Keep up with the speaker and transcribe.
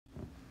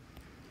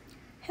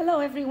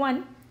Hello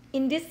everyone.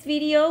 In this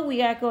video,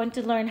 we are going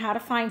to learn how to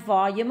find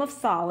volume of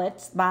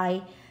solids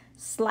by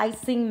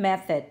slicing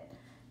method.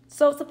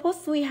 So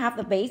suppose we have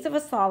the base of a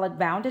solid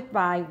bounded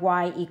by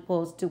y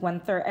equals to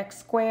 1/3 x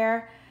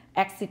squared,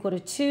 x equal to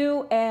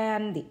 2,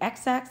 and the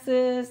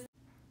x-axis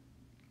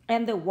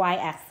and the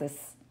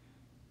y-axis.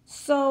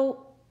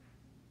 So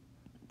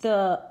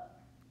the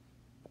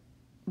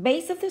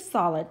base of the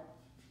solid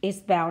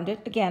is bounded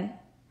again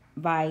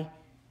by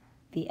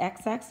the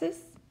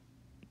x-axis,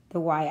 the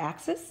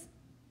y-axis.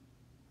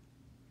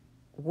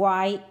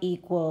 Y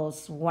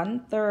equals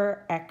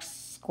 1/3 x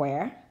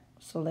squared.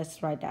 So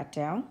let's write that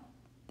down.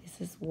 This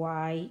is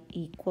y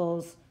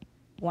equals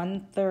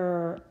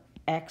 1/3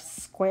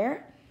 x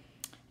squared.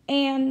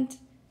 And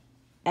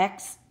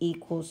x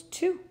equals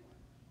 2.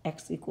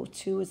 X equals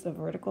 2 is the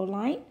vertical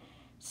line.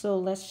 So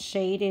let's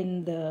shade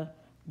in the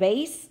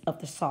base of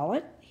the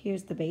solid.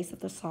 Here's the base of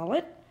the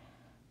solid.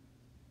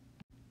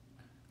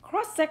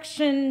 Cross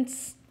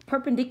sections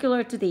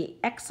perpendicular to the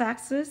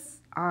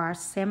x-axis are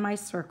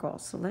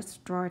semicircles. So let's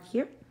draw it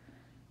here.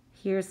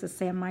 Here's the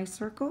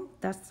semicircle.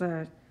 That's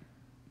the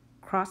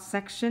cross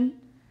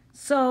section.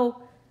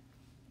 So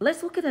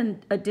let's look at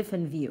a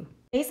different view.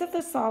 Base of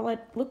the solid,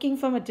 looking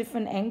from a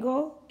different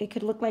angle, it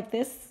could look like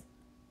this.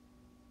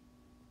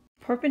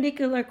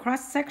 Perpendicular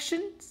cross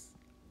sections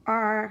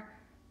are,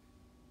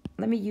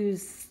 let me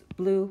use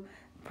blue.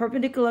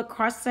 Perpendicular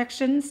cross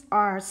sections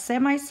are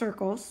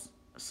semicircles.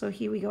 So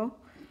here we go.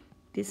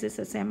 This is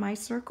a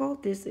semicircle.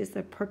 This is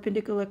the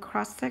perpendicular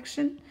cross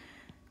section.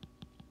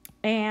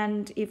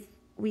 And if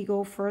we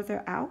go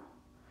further out,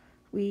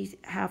 we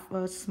have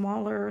a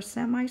smaller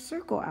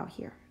semicircle out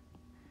here.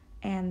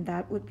 And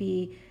that would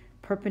be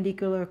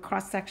perpendicular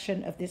cross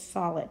section of this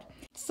solid.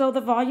 So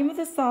the volume of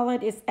the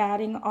solid is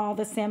adding all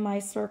the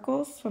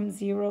semicircles from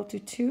 0 to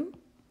 2.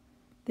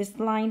 This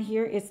line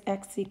here is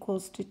x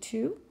equals to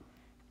 2.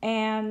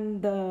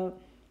 And the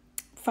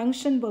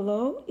function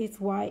below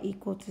is y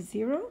equal to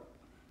 0.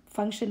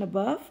 Function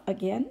above,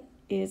 again,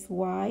 is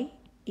y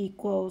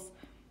equals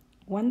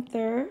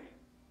 1/3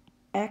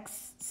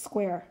 x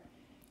squared.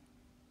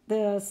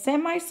 The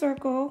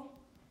semicircle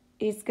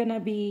is going to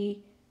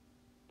be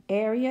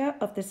area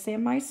of the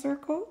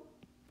semicircle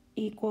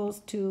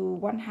equals to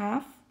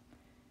 1/2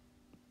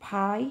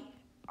 pi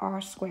r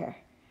squared.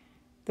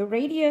 The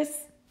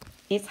radius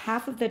is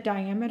half of the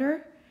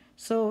diameter.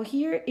 So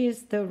here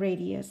is the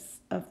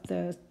radius of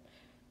the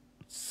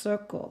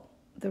circle.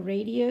 The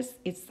radius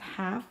is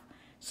half.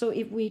 So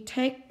if we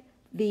take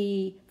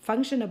the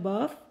function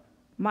above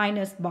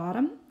minus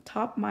bottom,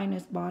 top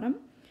minus bottom,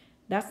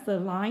 that's the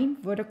line,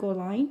 vertical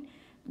line,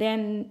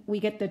 then we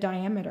get the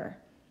diameter.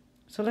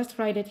 So let's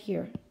write it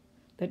here.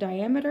 The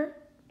diameter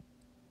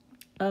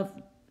of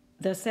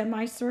the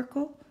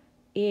semicircle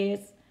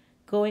is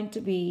going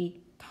to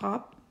be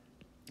top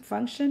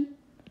function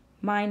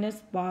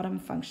minus bottom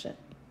function.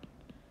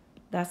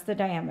 That's the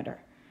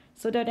diameter.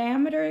 So the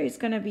diameter is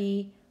going to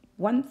be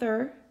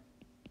 1/3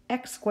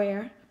 x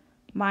squared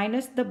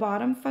minus the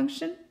bottom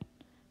function.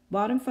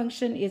 Bottom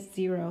function is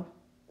 0,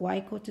 y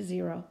equal to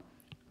 0.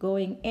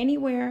 Going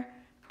anywhere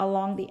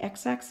along the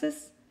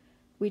x-axis,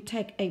 we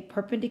take a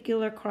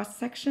perpendicular cross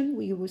section.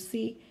 We will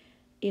see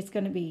it's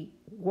going to be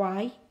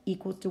y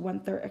equals to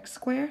 1/3 x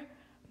squared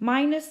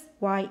minus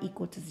y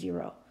equal to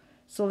 0.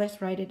 So let's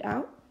write it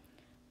out.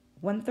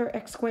 1/3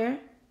 x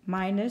squared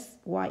minus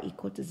y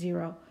equal to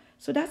 0.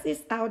 So that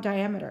is our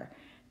diameter.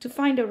 To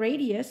find the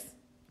radius,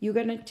 you're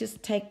going to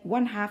just take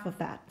 1/2 of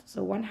that.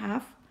 So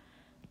 1/2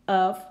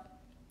 of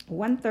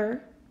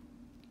 1/3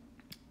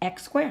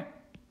 x squared.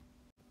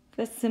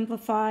 That's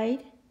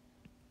simplified.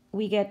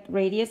 We get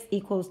radius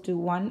equals to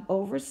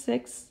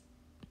 1/6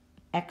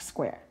 x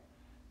squared.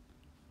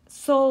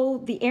 So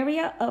the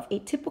area of a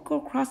typical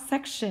cross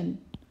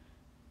section,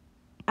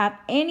 at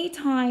any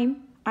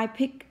time I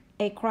pick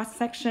a cross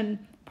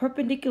section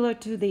perpendicular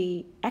to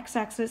the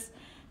x-axis,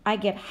 I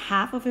get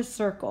half of a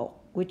circle,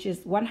 which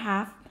is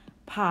 1/2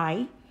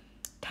 pi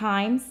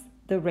times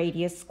the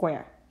radius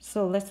square.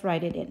 So let's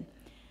write it in.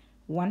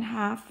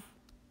 1/2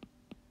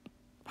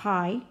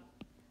 pi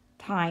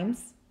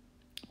times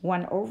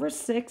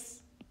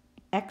 1/6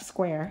 x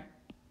squared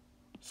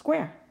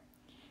square.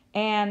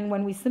 And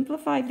when we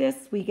simplify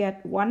this, we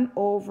get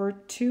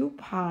 1/2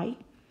 pi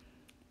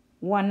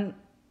 1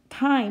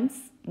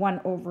 times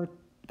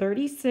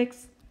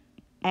 1/36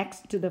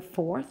 x to the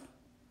 4th,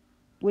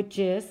 which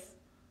is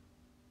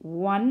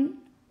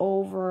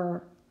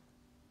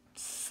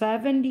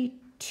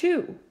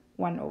 1/72,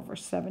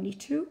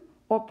 1/72,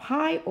 or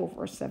pi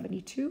over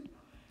 72,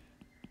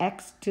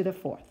 x to the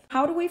 4th.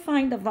 How do we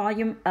find the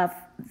volume of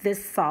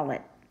this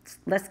solid?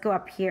 Let's go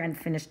up here and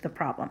finish the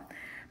problem.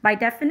 By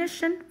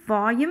definition,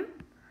 volume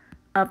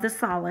of the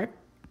solid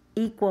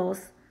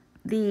equals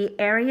the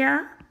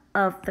area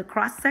of the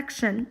cross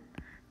section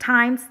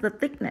times the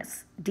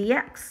thickness,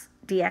 dx.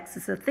 dx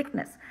is the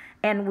thickness,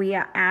 and we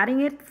are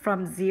adding it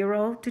from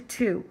 0 to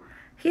 2.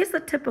 Here's the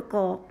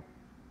typical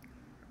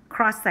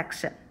cross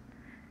section,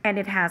 and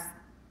it has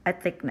a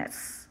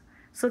thickness.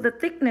 So the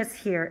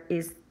thickness here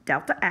is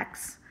delta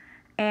x,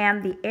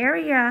 And the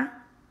area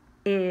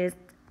is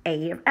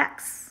A of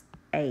x.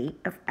 A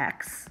of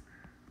x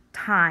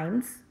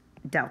times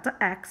delta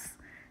x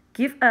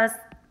give us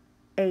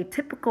a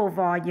typical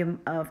volume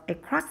of a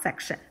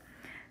cross-section.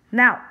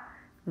 Now,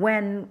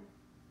 when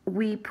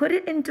we put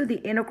it into the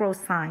integral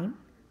sign,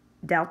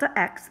 delta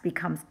x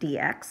becomes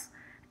dx.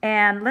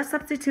 And let's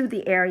substitute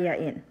the area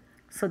in.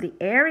 So the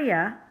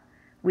area,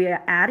 we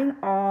are adding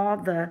all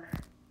the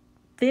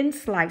thin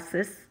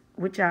slices,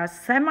 which are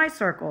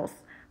semicircles,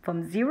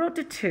 from 0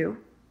 to 2.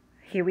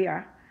 Here we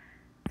are.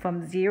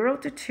 From 0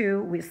 to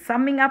 2, we're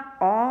summing up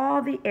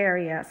all the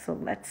area. So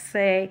let's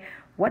say,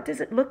 what does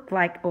it look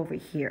like over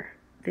here?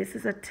 This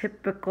is a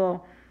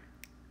typical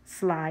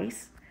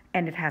slice,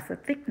 and it has a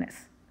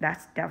thickness.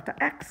 That's delta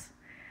x.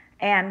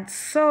 And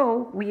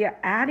so we are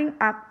adding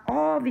up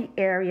all the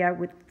area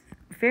with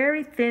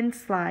very thin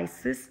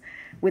slices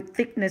with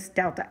thickness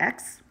delta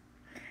x.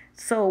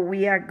 So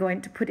we are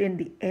going to put in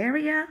the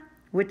area,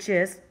 which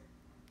is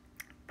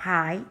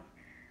pi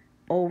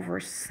over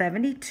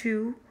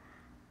 72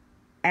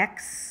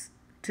 x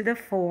to the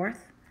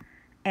fourth,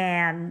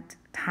 and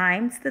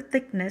times the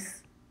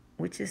thickness,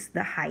 which is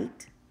the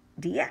height,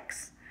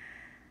 dx.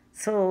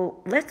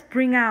 So let's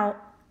bring out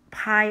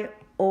pi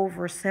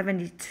over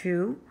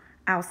 72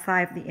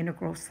 outside of the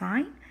integral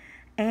sign,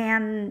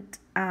 and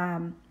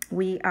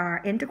we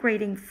are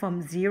integrating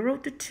from 0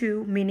 to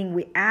 2, meaning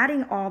we're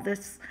adding all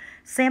this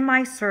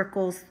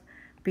semicircles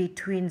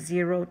between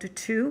 0 to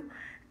 2,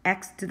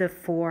 x to the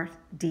fourth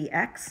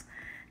dx.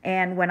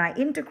 And when I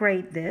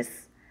integrate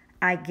this,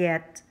 I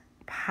get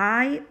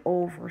pi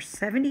over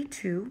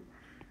 72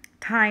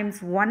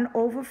 times 1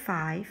 over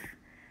 5,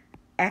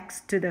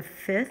 x to the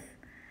fifth,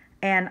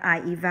 and I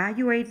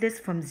evaluate this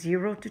from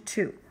 0 to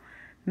 2,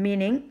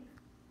 meaning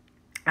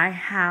I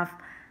have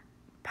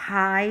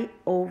pi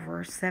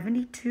over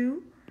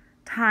 72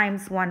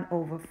 times 1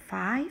 over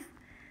 5,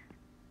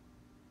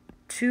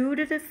 2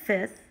 to the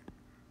fifth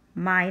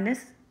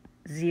minus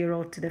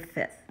 0 to the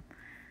fifth.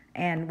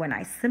 And when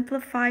I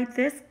simplify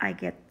this, I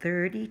get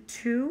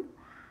 32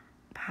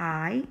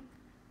 pi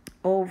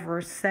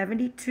over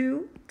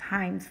 72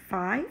 times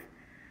 5,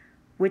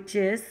 which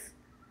is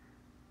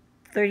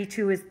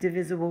 32 is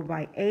divisible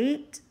by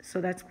 8,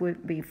 so that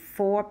would be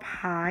 4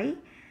 pi.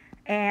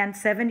 And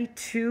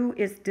 72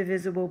 is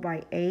divisible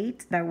by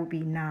 8, that would be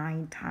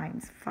 9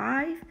 times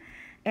 5.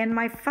 And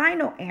my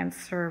final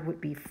answer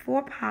would be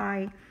 4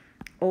 pi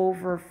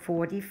over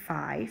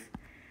 45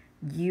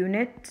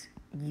 unit,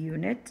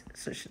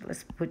 so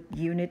let's put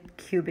unit,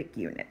 cubic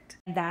unit.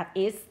 That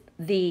is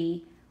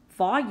the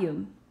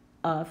volume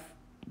of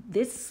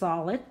this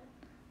solid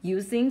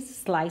using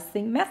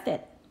slicing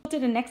method. Go to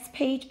the next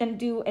page and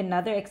do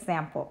another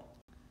example.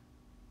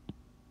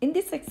 In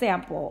this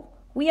example,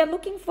 we are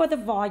looking for the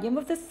volume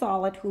of the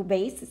solid whose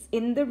base is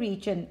in the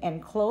region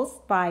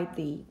enclosed by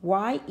the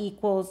y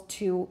equals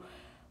to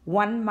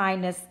 1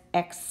 minus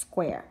x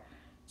squared.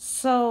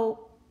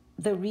 So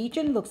the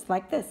region looks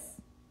like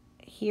this.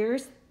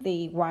 Here's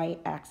the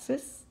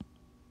y-axis.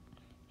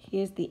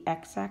 Here's the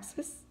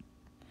x-axis.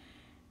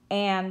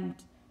 And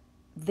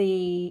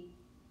the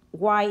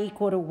y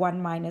equal to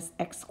 1 minus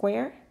x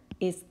squared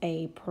is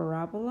a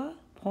parabola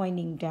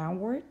pointing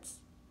downwards.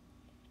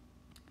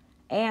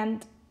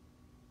 And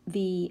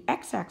the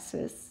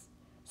x-axis,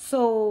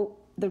 so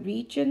the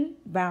region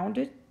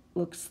bounded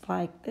looks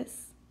like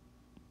this.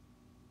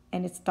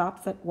 And it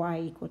stops at y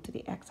equal to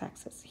the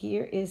x-axis.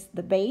 Here is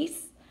the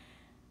base.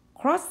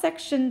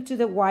 Cross-section to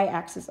the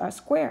y-axis are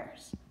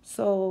squares.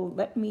 So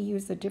let me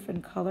use a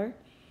different color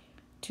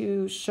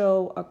to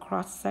show a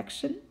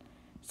cross-section.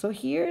 So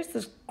here's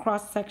the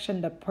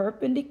cross-section, the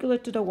perpendicular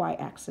to the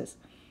y-axis,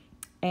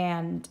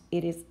 and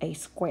it is a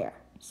square.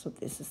 So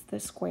this is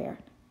the square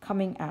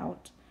coming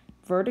out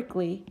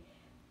vertically,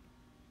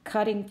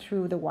 cutting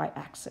through the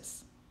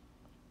y-axis.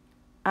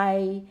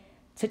 I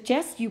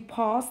suggest you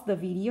pause the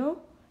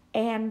video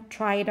and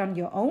try it on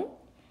your own,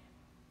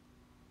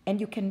 and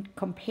you can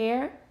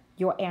compare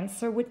your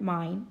answer with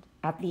mine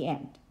at the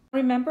end.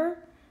 Remember,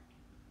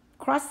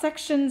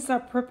 cross-sections are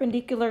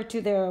perpendicular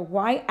to the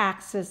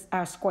y-axis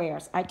are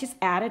squares. I just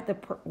added the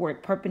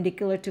word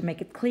perpendicular to make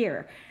it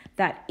clear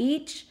that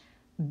each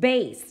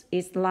base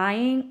is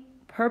lying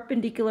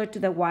perpendicular to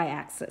the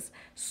y-axis.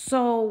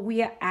 So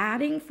we are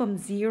adding from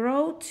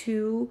 0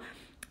 to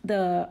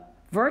the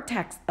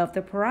vertex of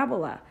the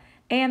parabola.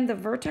 And the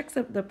vertex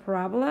of the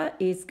parabola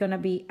is going to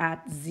be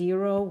at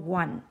 0,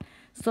 1.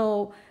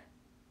 So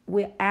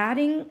we're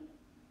adding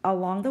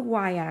along the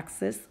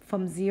y-axis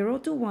from 0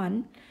 to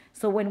 1.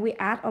 So when we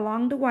add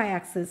along the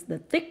y-axis, the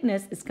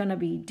thickness is going to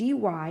be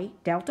dy,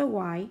 delta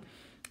y,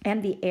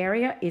 and the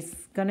area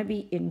is going to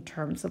be in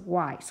terms of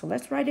y. So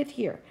let's write it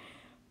here.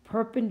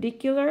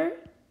 Perpendicular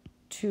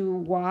to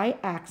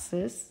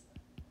y-axis,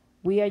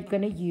 we are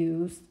going to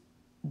use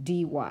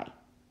dy.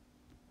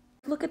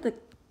 Look at the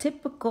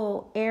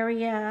typical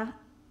area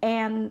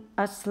and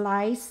a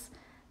slice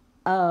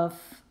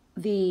of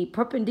the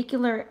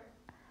perpendicular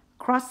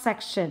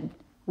cross-section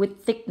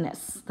with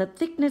thickness. The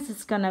thickness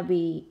is going to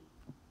be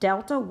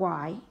delta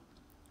y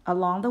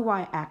along the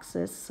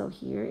y-axis. So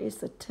here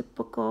is a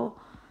typical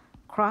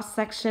cross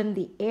section.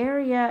 The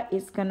area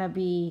is going to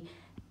be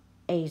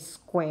a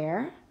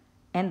square,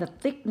 and the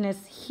thickness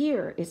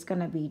here is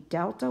going to be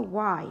delta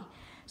y.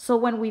 So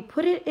when we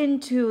put it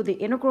into the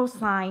integral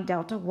sign,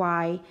 delta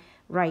y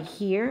right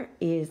here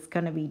is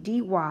going to be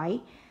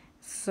dy.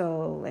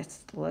 So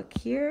let's look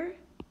here.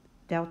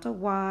 Delta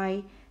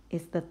y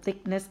is the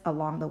thickness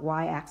along the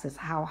y-axis,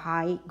 how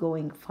high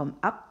going from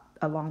up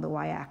along the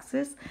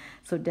y-axis.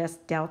 So that's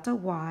delta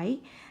y.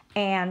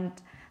 And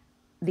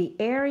the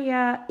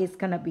area is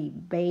going to be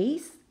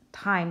base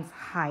times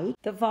height.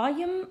 The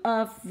volume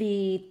of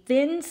the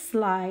thin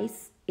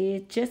slice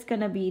is just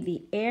going to be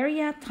the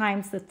area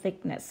times the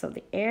thickness. So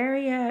the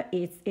area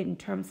is in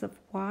terms of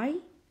y,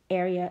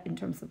 area in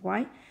terms of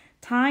y,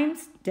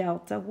 times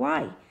delta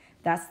y.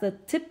 That's the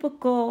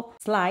typical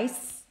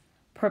slice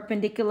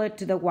perpendicular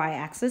to the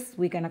y-axis.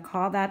 We're going to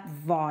call that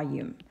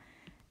volume.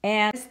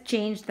 And let's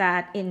change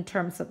that in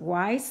terms of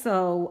y.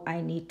 So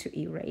I need to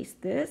erase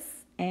this.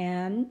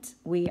 And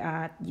we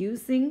are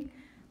using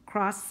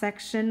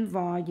cross-section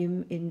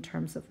volume in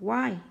terms of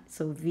y.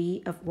 So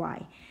V of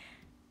y.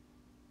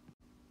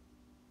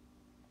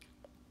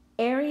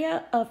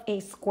 Area of a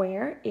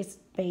square is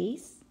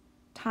base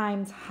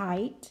times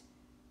height.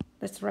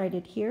 Let's write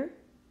it here.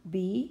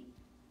 B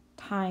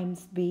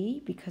times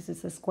B because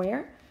it's a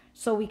square.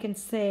 So we can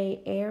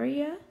say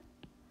area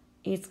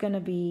is going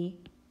to be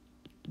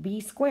B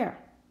squared.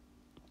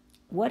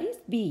 What is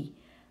B?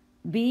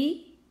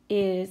 B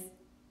is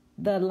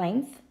the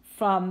length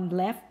from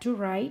left to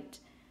right.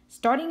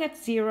 Starting at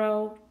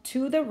 0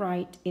 to the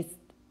right is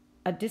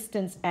a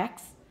distance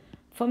x.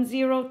 From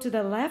 0 to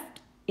the left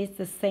is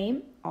the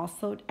same,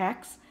 also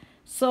x.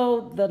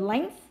 So the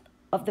length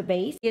of the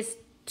base is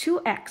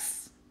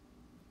 2x.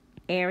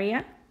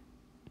 Area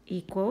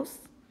equals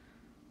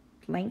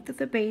length of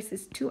the base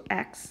is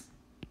 2x.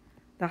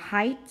 The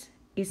height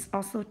is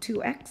also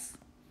 2x.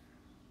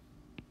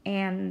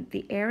 And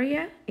the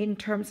area in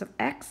terms of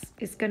x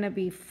is going to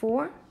be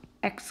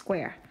 4x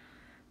squared.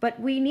 But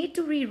we need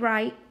to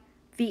rewrite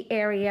the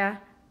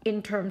area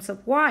in terms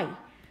of y.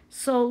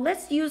 So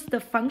let's use the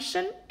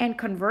function and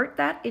convert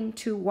that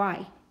into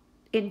y,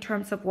 in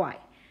terms of y.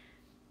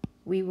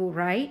 We will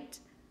write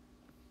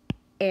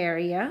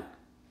area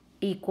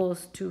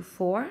equals to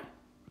 4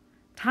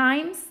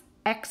 times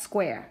x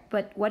squared.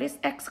 But what is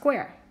x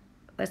squared?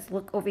 Let's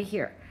look over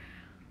here.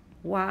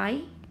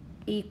 Y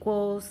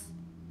equals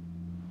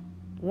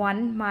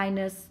 1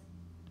 minus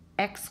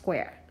x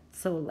squared.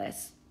 So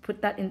let's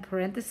put that in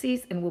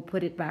parentheses and we'll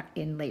put it back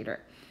in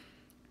later.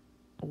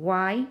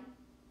 Y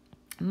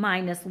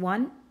minus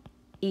 1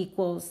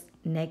 equals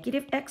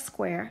negative x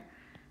squared.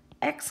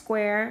 X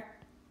squared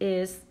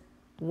is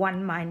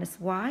 1 minus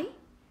y,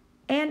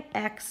 and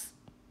x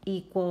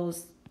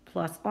equals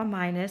plus or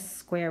minus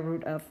square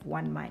root of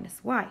 1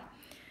 minus y.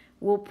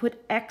 We'll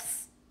put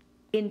x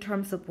in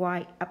terms of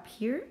y up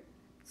here.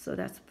 So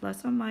that's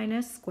plus or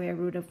minus square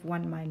root of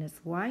 1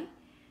 minus y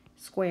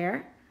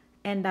square.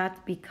 And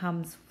that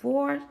becomes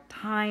 4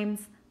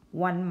 times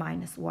 1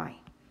 minus y.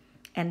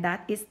 And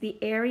that is the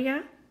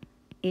area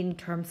in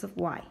terms of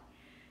y.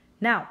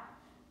 Now,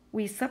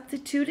 we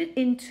substitute it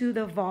into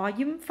the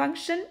volume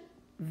function.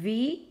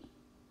 V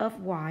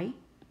of y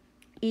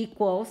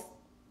equals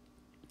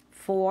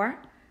 4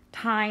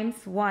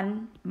 times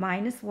 1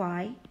 minus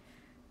y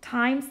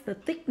times the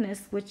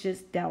thickness, which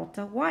is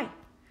delta y.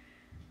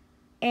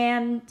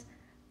 And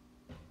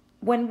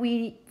when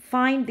we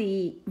find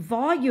the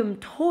volume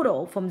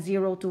total from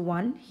 0 to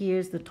 1,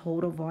 here's the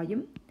total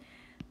volume.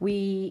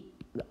 We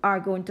are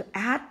going to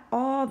add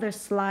all the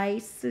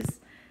slices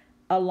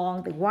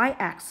along the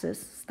y-axis,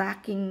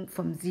 stacking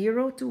from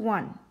 0 to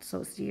 1.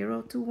 So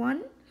 0 to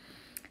 1.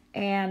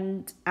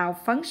 And our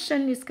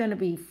function is going to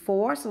be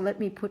 4. So let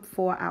me put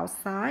 4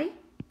 outside.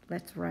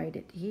 Let's write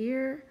it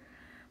here.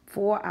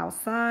 4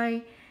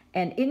 outside.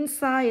 And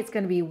inside it's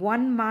going to be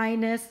 1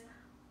 minus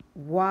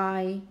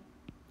y.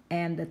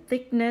 And the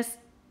thickness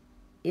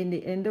in the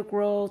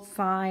integral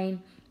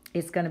sign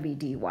is going to be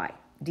dy.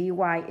 dy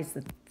is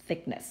the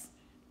thickness.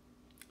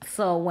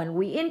 So when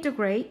we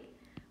integrate,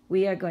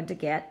 we are going to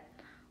get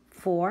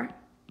 4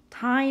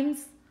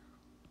 times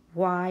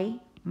y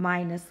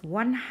minus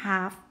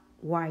 1/2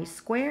 y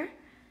squared.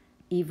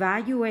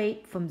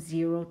 Evaluate from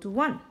 0 to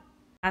 1.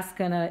 That's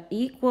going to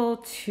equal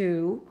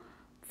to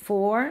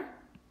 4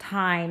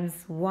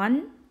 times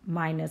 1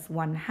 minus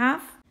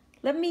 1/2.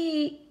 Let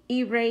me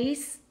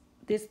erase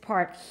this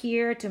part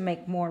here to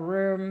make more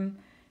room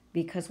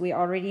because we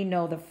already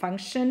know the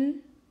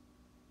function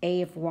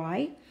a of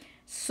y.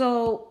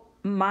 So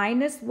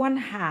minus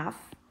 1/2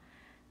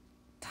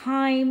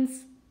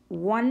 times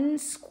 1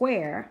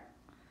 square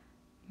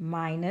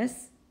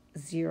minus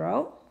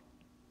 0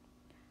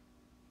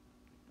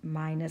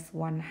 minus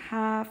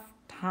 1/2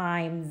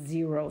 times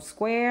 0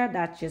 squared.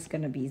 That's just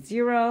going to be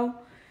 0.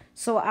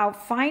 So our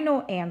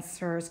final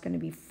answer is going to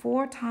be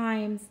 4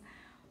 times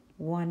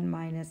 1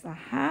 minus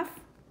 1/2,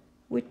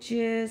 which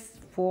is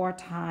 4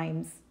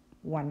 times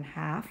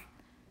 1/2,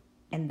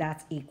 and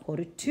that's equal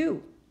to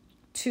 2.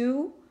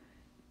 2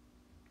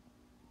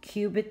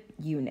 cubit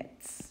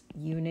units,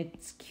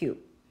 units cube.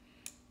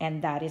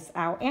 And that is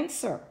our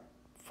answer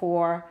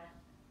for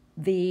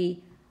the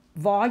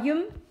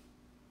volume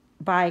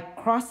by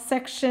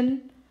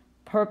cross-section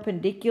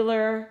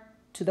perpendicular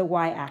to the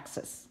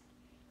y-axis.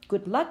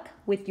 Good luck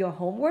with your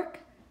homework,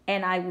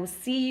 and I will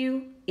see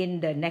you in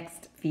the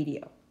next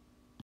video.